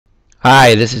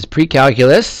Hi, this is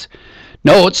Pre-Calculus.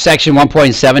 Note Section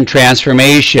 1.7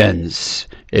 Transformations.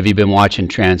 If you've been watching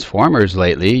Transformers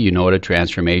lately, you know what a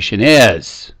transformation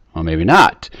is. Well, maybe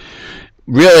not.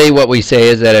 Really, what we say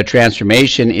is that a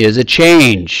transformation is a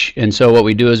change. And so what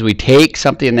we do is we take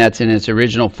something that's in its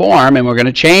original form and we're going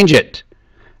to change it.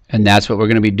 And that's what we're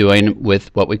going to be doing with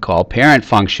what we call parent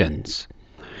functions.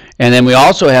 And then we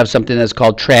also have something that's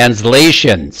called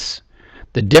translations.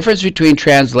 The difference between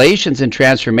translations and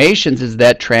transformations is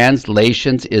that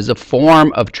translations is a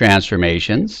form of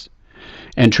transformations,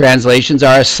 and translations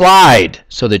are a slide.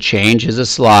 So the change is a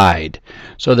slide.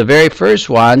 So the very first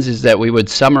ones is that we would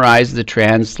summarize the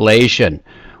translation,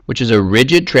 which is a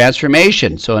rigid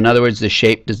transformation. So in other words, the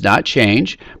shape does not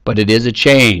change, but it is a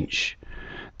change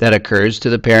that occurs to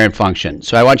the parent function.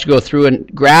 So I want you to go through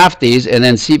and graph these and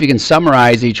then see if you can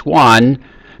summarize each one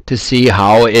to see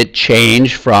how it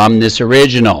changed from this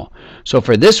original. So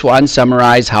for this one,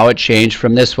 summarize how it changed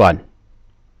from this one.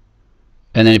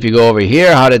 And then if you go over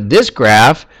here, how did this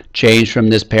graph change from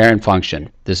this parent function?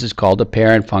 This is called a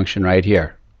parent function right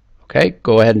here. Okay,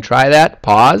 go ahead and try that,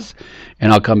 pause,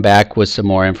 and I'll come back with some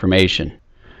more information.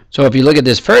 So if you look at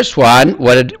this first one,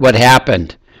 what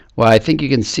happened? Well, I think you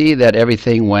can see that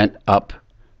everything went up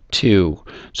 2.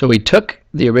 So we took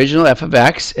the original f of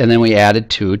x and then we added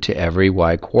 2 to every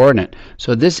y coordinate.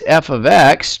 So this f of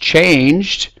x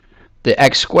changed the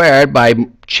x squared by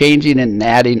changing and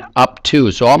adding up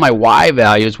 2. So all my y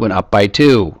values went up by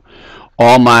 2.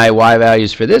 All my y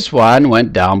values for this one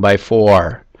went down by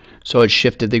 4. So it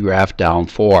shifted the graph down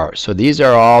 4. So these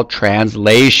are all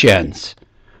translations.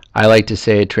 I like to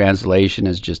say a translation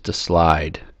is just a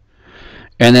slide.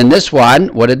 And then this one,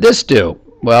 what did this do?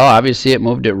 Well, obviously it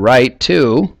moved it right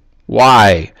to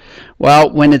y.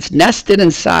 Well, when it's nested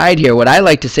inside here, what I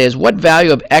like to say is what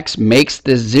value of x makes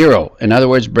this 0? In other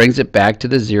words, brings it back to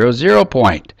the 0, 0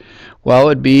 point. Well, it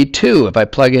would be 2. If I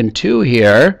plug in 2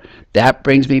 here, that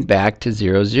brings me back to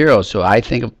 0, 0. So I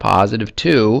think of positive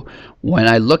 2 when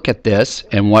I look at this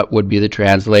and what would be the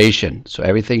translation. So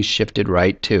everything shifted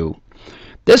right to.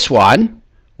 This one,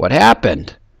 what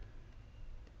happened?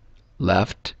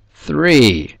 Left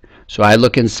 3. So I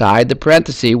look inside the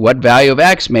parenthesis, what value of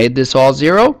x made this all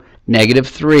 0? Negative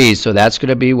 3. So that's going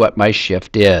to be what my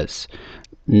shift is.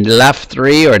 Left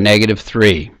 3 or negative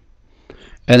 3.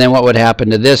 And then what would happen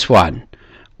to this one?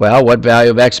 Well, what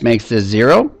value of x makes this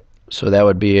 0? So that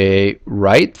would be a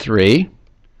right 3.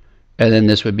 And then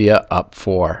this would be a up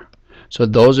 4. So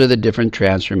those are the different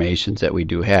transformations that we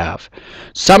do have.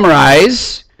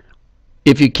 Summarize,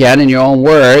 if you can, in your own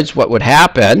words, what would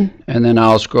happen, and then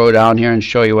I'll scroll down here and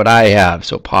show you what I have.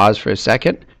 So pause for a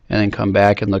second, and then come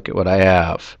back and look at what I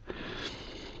have.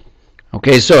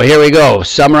 Okay, so here we go.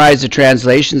 Summarize the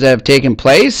translations that have taken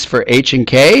place for h and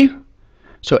k.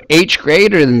 So h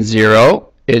greater than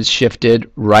 0 is shifted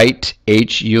right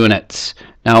h units.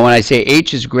 Now when I say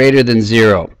h is greater than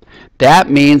 0,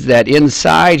 that means that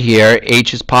inside here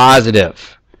h is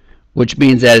positive, which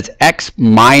means that it's x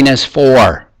minus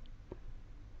 4.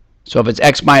 So if it's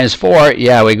x minus 4,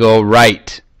 yeah, we go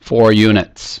right 4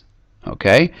 units.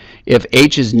 Okay? If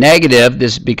h is negative,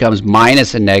 this becomes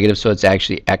minus a negative, so it's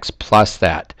actually x plus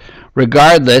that.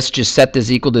 Regardless, just set this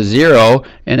equal to 0,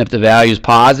 and if the value is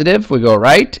positive, we go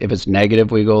right. If it's negative,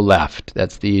 we go left.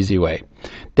 That's the easy way.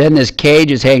 Then this k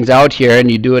just hangs out here, and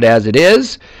you do it as it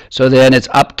is. So then it's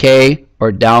up k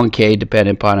or down k,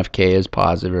 depending upon if k is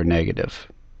positive or negative.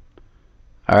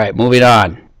 All right, moving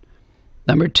on.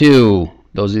 Number 2.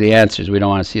 Those are the answers. We don't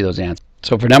want to see those answers.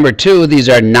 So for number 2, these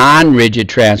are non-rigid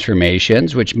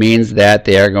transformations, which means that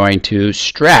they are going to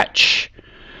stretch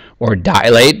or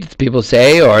dilate, people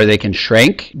say, or they can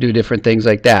shrink, do different things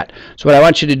like that. So what I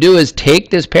want you to do is take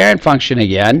this parent function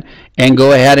again and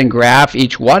go ahead and graph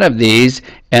each one of these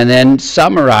and then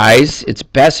summarize. It's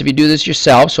best if you do this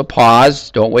yourself, so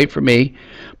pause. Don't wait for me.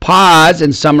 Pause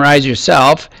and summarize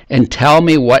yourself and tell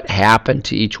me what happened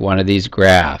to each one of these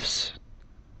graphs.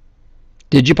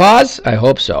 Did you pause? I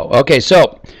hope so. Okay,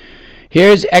 so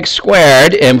here's x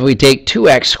squared, and if we take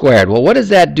 2x squared, well, what does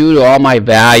that do to all my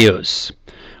values?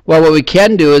 Well, what we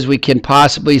can do is we can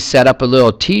possibly set up a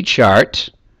little t-chart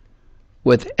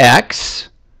with x,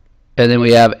 and then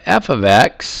we have f of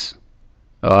x.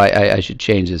 Oh, I should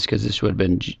change this because this would have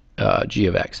been g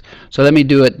of x. So let me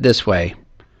do it this way.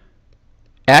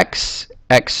 x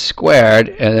squared,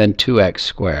 and then 2x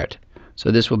squared.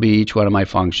 So this will be each one of my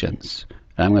functions.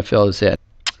 And I'm going to fill this in.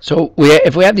 So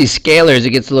if we have these scalars, it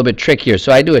gets a little bit trickier.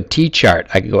 So I do a t-chart.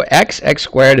 I can go x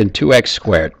squared, and 2x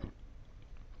squared.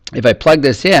 If I plug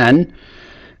this in,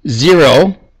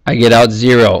 0, I get out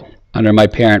 0 under my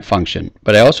parent function.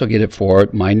 But I also get it for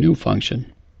my new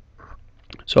function.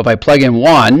 So if I plug in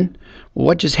 1, well,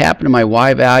 what just happened to my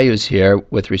y values here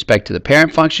with respect to the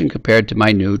parent function compared to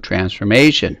my new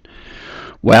transformation?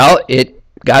 Well, it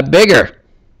got bigger,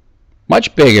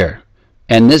 much bigger.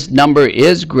 And this number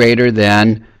is greater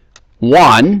than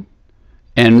 1.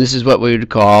 And this is what we would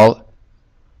call,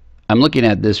 I'm looking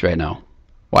at this right now,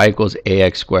 y equals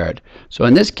ax squared. So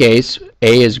in this case,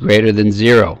 a is greater than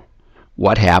 0.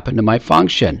 What happened to my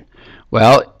function?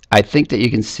 Well, I think that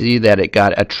you can see that it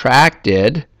got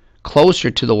attracted closer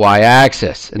to the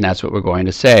y-axis, and that's what we're going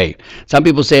to say. Some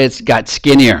people say it's got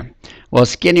skinnier. Well,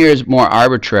 skinnier is more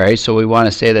arbitrary, so we want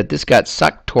to say that this got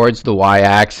sucked towards the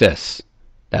y-axis.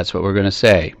 That's what we're going to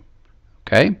say.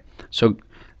 Okay? So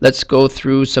let's go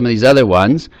through some of these other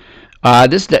ones.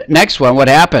 The next one, what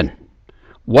happened?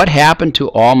 What happened to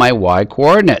all my y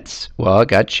coordinates? Well, it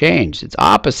got changed. It's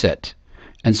opposite.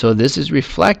 And so this is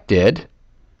reflected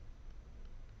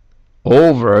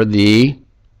over the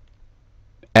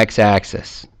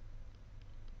x-axis.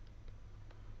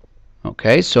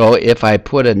 Okay, so if I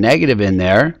put a negative in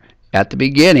there at the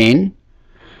beginning,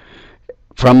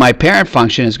 from my parent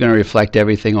function is going to reflect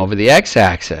everything over the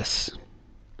x-axis.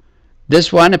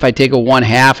 This one, if I take a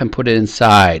 1/2 and put it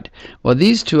inside, well,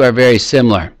 these two are very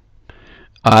similar.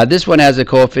 This one has a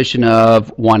coefficient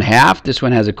of 1/2. This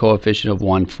one has a coefficient of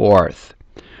 1/4.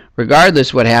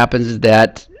 Regardless, what happens is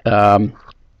that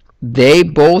they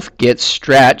both get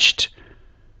stretched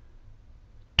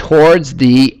towards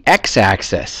the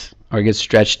x-axis, or get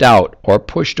stretched out, or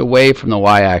pushed away from the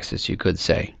y-axis, you could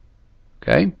say.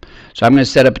 Okay, so I'm going to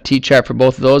set up a t-chart for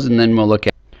both of those, and then we'll look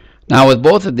at it. Now with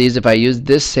both of these, if I use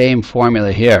this same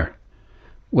formula here,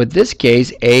 with this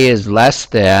case, a is less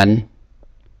than,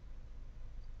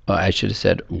 oh, I should have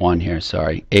said 1 here,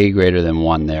 sorry, a greater than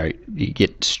 1 there. You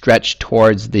get stretched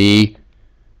towards the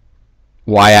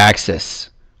y-axis,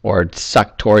 or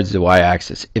sucked towards the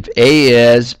y-axis. If a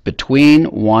is between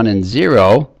 1 and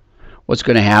 0, what's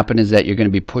going to happen is that you're going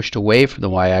to be pushed away from the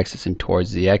y-axis and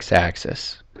towards the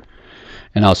x-axis.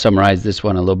 And I'll summarize this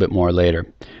one a little bit more later.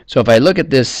 So if I look at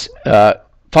this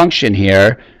function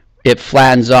here, it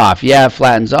flattens off. Yeah, it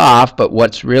flattens off, but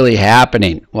what's really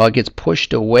happening? Well, it gets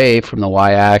pushed away from the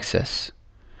y-axis.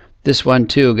 This one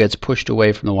too gets pushed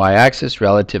away from the y-axis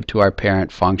relative to our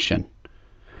parent function.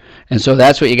 And so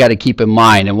that's what you got to keep in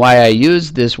mind. And why I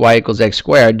use this y equals x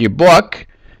squared, your book,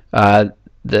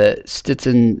 the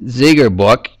Stitz-Ziegler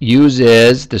book,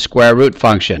 uses the square root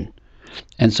function.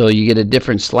 And so you get a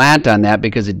different slant on that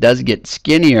because it does get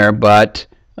skinnier, but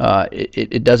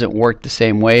it doesn't work the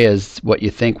same way as what you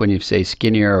think when you say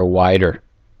skinnier or wider.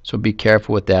 So be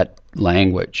careful with that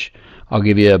language. I'll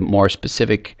give you a more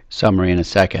specific summary in a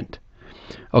second.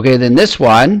 Okay, then this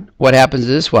one, what happens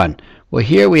to this one? Well,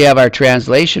 here we have our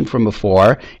translation from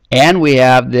before, and we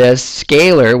have this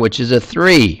scalar, which is a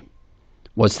 3.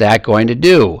 What's that going to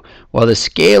do? Well, the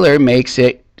scalar makes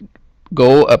it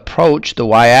go approach the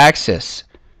y-axis,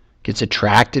 gets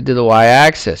attracted to the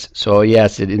y-axis. So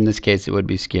yes, in this case it would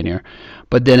be skinnier,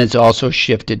 but then it's also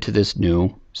shifted to this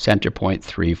new center point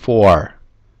 3, 4.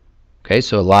 Okay,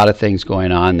 so a lot of things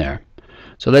going on there.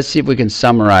 So let's see if we can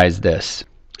summarize this.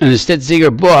 In the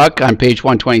Stitz-Ziegler book on page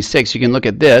 126, you can look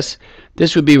at this.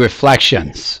 This would be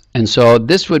reflections. And so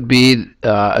this would be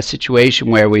a situation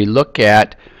where we look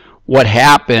at what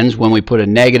happens when we put a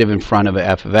negative in front of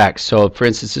f of x. So for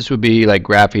instance, this would be like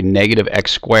graphing negative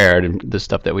x squared and the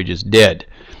stuff that we just did.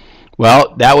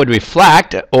 Well, that would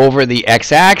reflect over the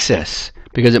x-axis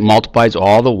because it multiplies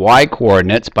all the y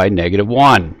coordinates by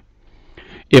 -1.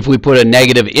 If we put a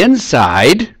negative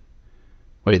inside,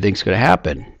 what do you think is going to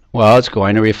happen? Well, it's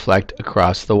going to reflect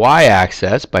across the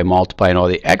y-axis by multiplying all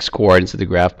the x coordinates of the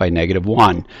graph by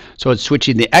 -1. So it's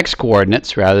switching the x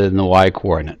coordinates rather than the y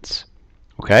coordinates.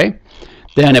 Okay?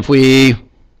 Then if we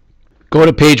go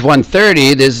to page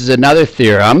 130, this is another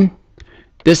theorem.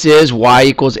 This is y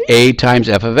equals a times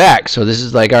f of x. So this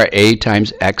is like our a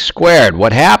times x squared.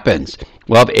 What happens?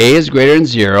 Well, if a is greater than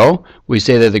 0, we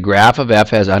say that the graph of f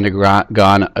has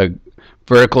undergone a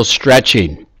vertical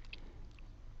stretching.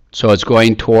 So it's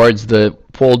going towards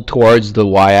pulled towards the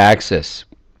y-axis,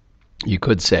 you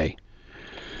could say.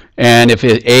 And if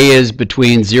a is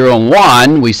between 0 and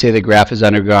 1, we say the graph has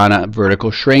undergone a vertical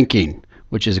shrinking,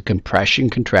 which is a compression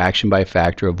contraction by a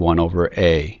factor of 1 over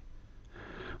a.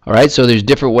 All right, so there's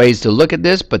different ways to look at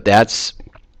this, but that's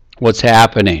what's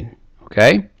happening.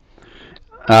 Okay?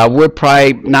 We're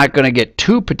probably not going to get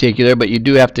too particular, but you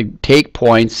do have to take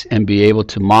points and be able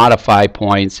to modify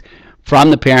points from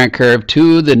the parent curve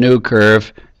to the new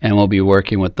curve, and we'll be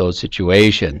working with those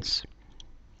situations.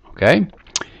 Okay?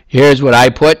 Here's what I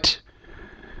put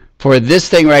for this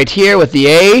thing right here with the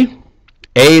a.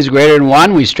 A is greater than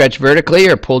 1, we stretch vertically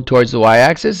or pulled towards the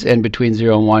y-axis, and between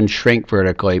 0 and 1, shrink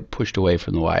vertically, pushed away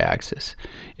from the y-axis.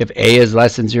 If A is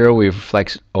less than 0, we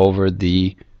flex over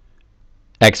the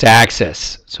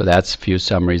x-axis. So that's a few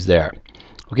summaries there.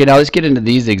 Okay, now let's get into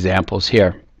these examples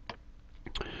here.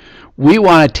 We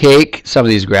want to take some of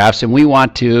these graphs and we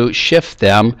want to shift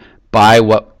them by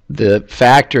what the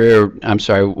factor,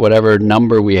 whatever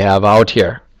number we have out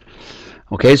here.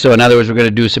 Okay, so in other words, we're going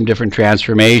to do some different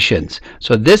transformations.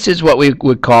 So this is what we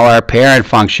would call our parent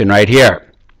function right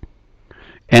here.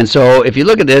 And so if you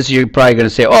look at this, you're probably going to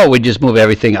say, oh, we just move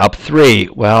everything up 3.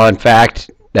 Well, in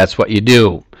fact, that's what you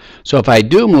do. So if I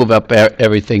do move up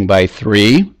everything by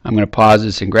 3, I'm going to pause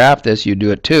this and graph this. You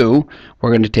do it too.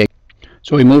 We're going to take,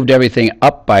 so we moved everything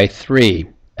up by 3,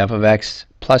 f of x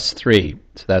plus 3.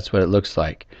 So that's what it looks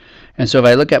like. And so if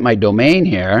I look at my domain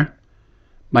here,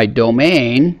 my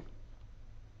domain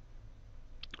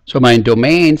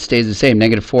stays the same,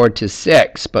 -4 to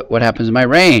 6. But what happens to my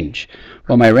range?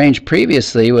 Well, my range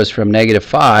previously was from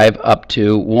 -5 up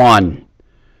to 1.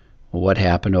 Well, what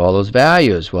happened to all those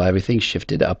values? Well, everything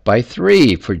shifted up by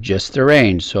 3 for just the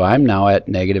range. So I'm now at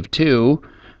 -2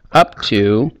 up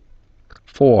to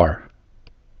 4.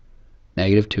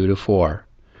 -2 to 4.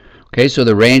 Okay, so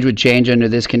the range would change under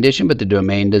this condition, but the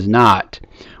domain does not.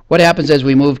 What happens as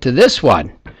we move to this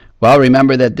one? Well,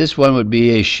 remember that this one would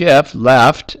be a shift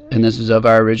left, and this is of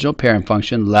our original parent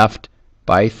function, left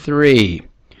by 3.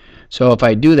 So if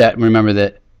I do that, remember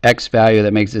that x value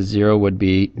that makes it 0 would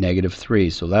be -3,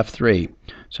 so left 3.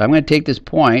 So I'm going to take this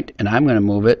point and I'm going to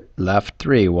move it left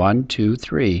 3. 1, 2,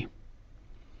 3.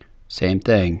 Same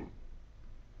thing.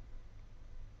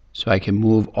 So I can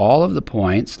move all of the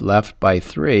points left by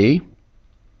 3,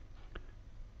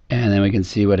 and then we can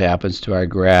see what happens to our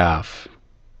graph.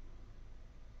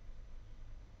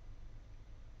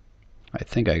 I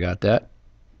think I got that.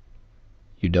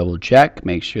 You double check,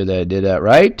 make sure that I did that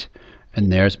right,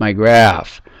 and there's my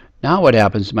graph. Now what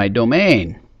happens to my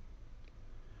domain?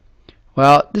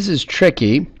 Well, this is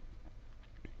tricky,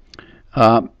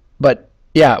 but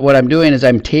yeah, what I'm doing is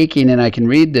I'm taking, and I can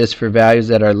read this for values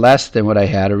that are less than what I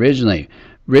had originally.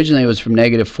 Originally it was from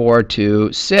 -4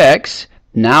 to 6.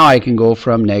 Now I can go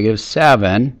from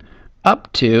 -7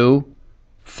 up to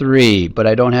 3, but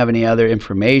I don't have any other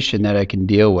information that I can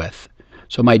deal with.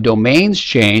 So my domains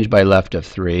change by left of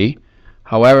 3.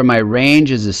 However, my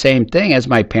range is the same thing as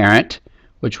my parent,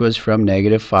 which was from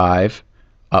 -5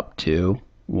 up to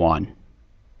 1.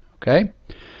 Okay?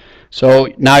 So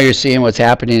now you're seeing what's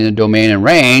happening in the domain and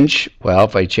range. Well,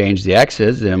 if I change the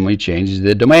x's, then we change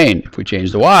the domain. If we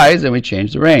change the y's, then we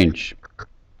change the range.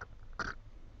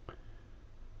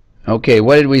 Okay,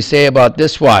 what did we say about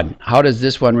this one? How does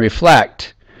this one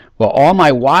reflect? Well, all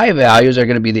my y values are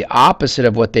going to be the opposite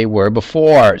of what they were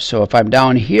before. So if I'm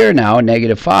down here now,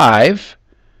 -5,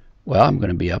 well, I'm going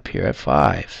to be up here at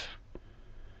 5.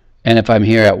 And if I'm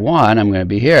here at 1, I'm going to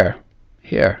be here,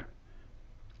 here,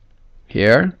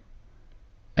 here,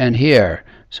 and here.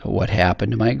 So what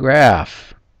happened to my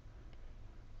graph?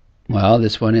 Well,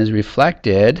 this one is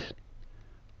reflected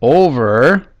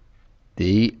over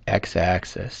the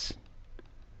x-axis,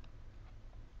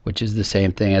 which is the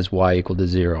same thing as y equal to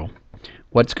 0.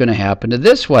 What's going to happen to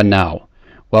this one now?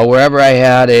 Well, wherever I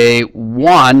had a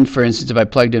 1, for instance, if I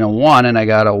plugged in a 1 and I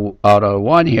got out a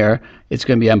 1 here, it's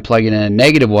going to be, I'm plugging in a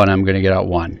 -1, I'm going to get out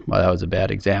 1. Well, that was a bad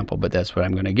example, but that's what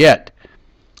I'm going to get.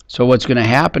 So what's going to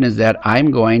happen is that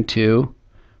I'm going to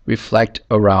reflect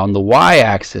around the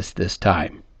y-axis this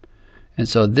time. And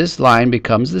so this line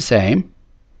becomes the same.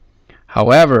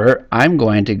 However, I'm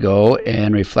going to go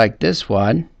and reflect this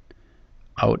one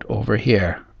out over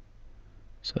here.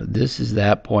 So this is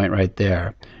that point right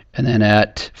there. And then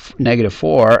at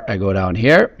 -4, I go down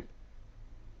here,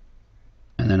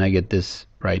 and then I get this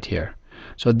right here.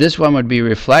 So this one would be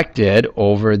reflected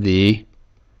over the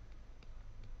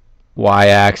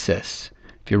y-axis.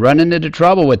 If you run into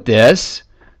trouble with this,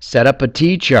 set up a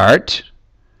t-chart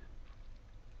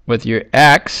with your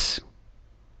x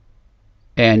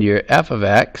and your f of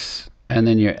x and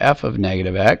then your f of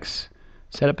 -x.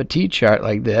 Set up a t-chart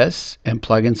like this and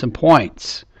plug in some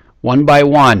points one by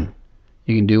one.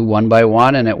 You can do one by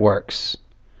one and it works.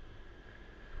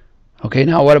 Okay,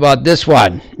 now what about this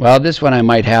one? Well, this one I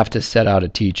might have to set out a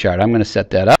t-chart. I'm going to set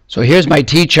that up. So here's my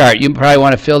t-chart. You probably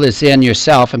want to fill this in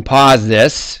yourself and pause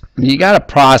this. And you got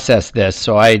to process this,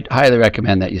 so I highly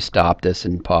recommend that you stop this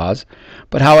and pause.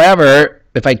 But however,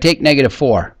 if I take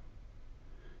 -4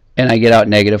 and I get out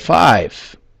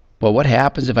 -5, well, what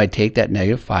happens if I take that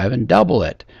 -5 and double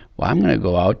it? Well, I'm going to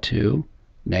go out to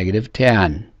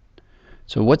 -10.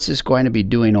 So what's this going to be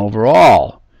doing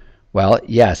overall? Well,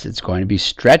 yes, it's going to be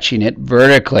stretching it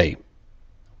vertically.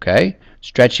 Okay?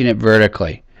 Stretching it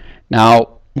vertically.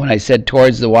 Now, when I said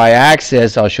towards the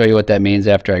y-axis, I'll show you what that means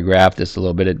after I graph this a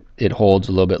little bit. It holds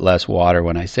a little bit less water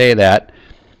when I say that.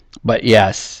 But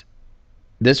yes,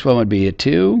 this one would be a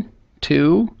 2,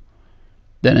 2,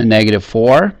 then a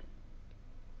 -4,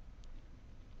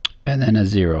 and then a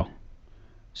 0.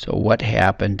 So what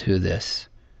happened to this?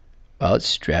 Well, it's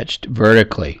stretched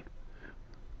vertically.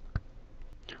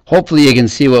 Hopefully you can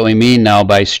see what we mean now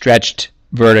by stretched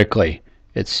vertically.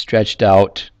 It's stretched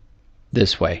out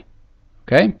this way.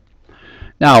 Okay?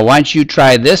 Now, why don't you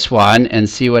try this one and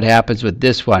see what happens with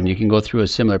this one. You can go through a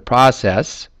similar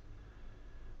process,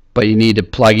 but you need to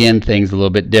plug in things a little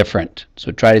bit different.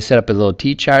 So try to set up a little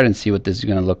T-chart and see what this is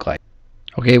going to look like.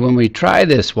 Okay, when we try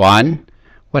this one,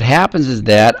 what happens is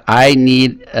that I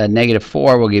need a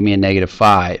 -4 will give me a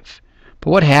 -5. But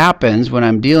what happens when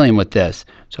I'm dealing with this?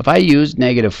 So if I use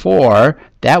 -4,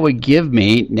 that would give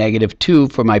me -2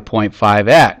 for my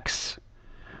 0.5x.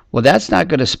 Well, that's not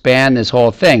going to span this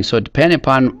whole thing. So depending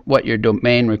upon what your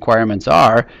domain requirements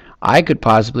are, I could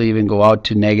possibly even go out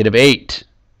to -8.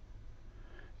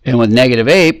 And with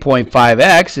 -8,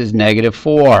 0.5x is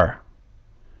 -4.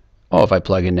 Oh, if I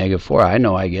plug in -4, I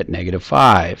know I get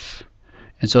 -5.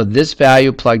 And so this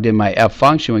value plugged in my f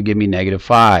function would give me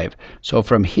 -5. So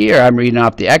from here, I'm reading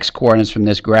off the x-coordinates from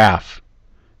this graph.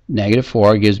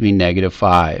 -4 gives me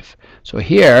 -5. So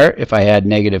here, if I had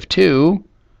 -2,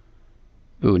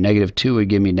 -2 would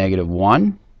give me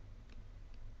 -1.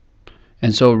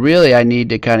 And so really, I need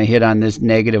to kind of hit on this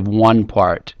 -1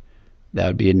 part. That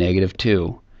would be a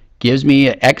 -2. Gives me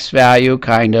an x value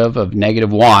kind of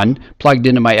 -1 plugged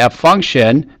into my f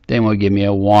function, then will give me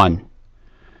a 1.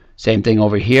 Same thing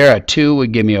over here. A 2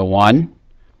 would give me a 1.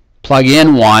 Plug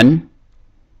in 1.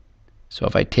 So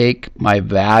if I take my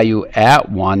value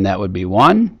at 1, that would be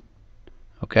 1.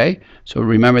 Okay? So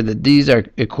remember that these are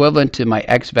equivalent to my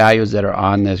x values that are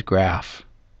on this graph,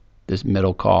 this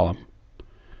middle column.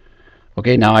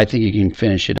 Okay, now I think you can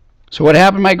finish it. So what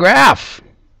happened to my graph?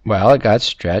 Well, it got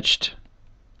stretched.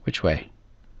 Which way?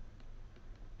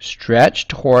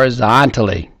 Stretched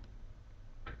horizontally.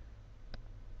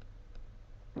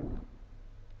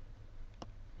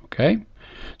 Okay?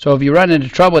 So if you run into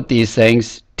trouble with these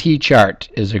things, T-chart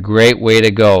is a great way to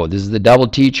go. This is the double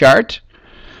T-chart,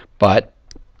 but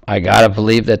I gotta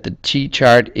believe that the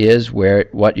T-chart is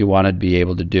what you want to be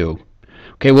able to do.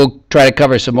 Okay, we'll try to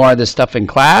cover some more of this stuff in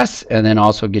class and then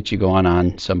also get you going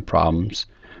on some problems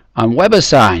on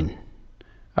WebAssign.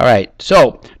 All right,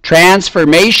 so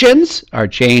transformations are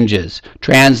changes.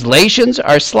 Translations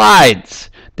are slides.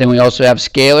 Then we also have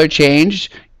scalar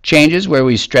changes where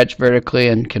we stretch vertically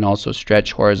and can also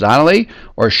stretch horizontally,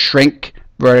 or shrink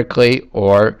vertically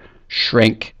or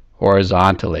shrink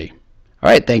horizontally. All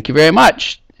right, thank you very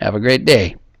much. Have a great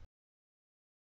day.